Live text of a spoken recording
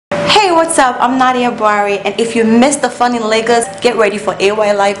Hey, what's up? I'm Nadia Buari, and if you missed the fun in Lagos, get ready for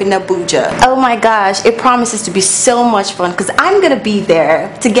AY Live in Abuja. Oh my gosh, it promises to be so much fun because I'm gonna be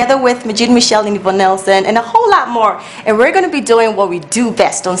there together with Majid Michelle and Yvonne Nelson and a whole lot more. And we're gonna be doing what we do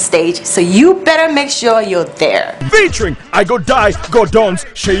best on stage, so you better make sure you're there. Featuring I Go Die, Go Dons,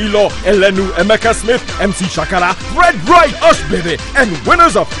 Sheilo, Elenu, Emeka Smith, MC Shakara, Red Bright, Ush Baby, and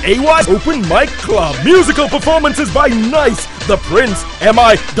winners of AY's Open Mic Club. Musical performances by Nice, The Prince,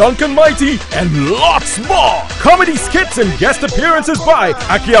 M.I., Duncan Mighty, and lots more. Comedy skits and guest appearances by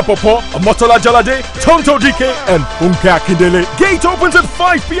Akia Popo, Omotola Jalade, Tonto DK, and Funke Akindele. Gate opens at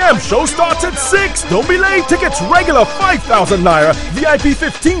 5 p.m. Show starts at 6. Don't be late. Tickets regular 5,000 naira, VIP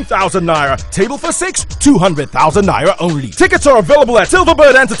 15,000 naira. Table for 6, 200,000 naira only. Tickets are available at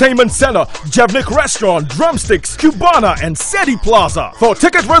Silverbird Entertainment Center, Jevnik Restaurant, Drumsticks, Cubana, and Seti Plaza. For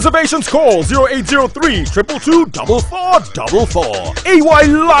ticket reservations, call 0803 222 4444. AY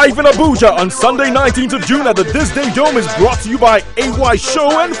Live in Abuja on Sunday 19th of June at the ThisDay Dome is brought to you by AY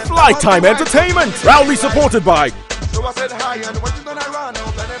Show and Flight Time Entertainment. Proudly supported by So I said hi and what you gonna run?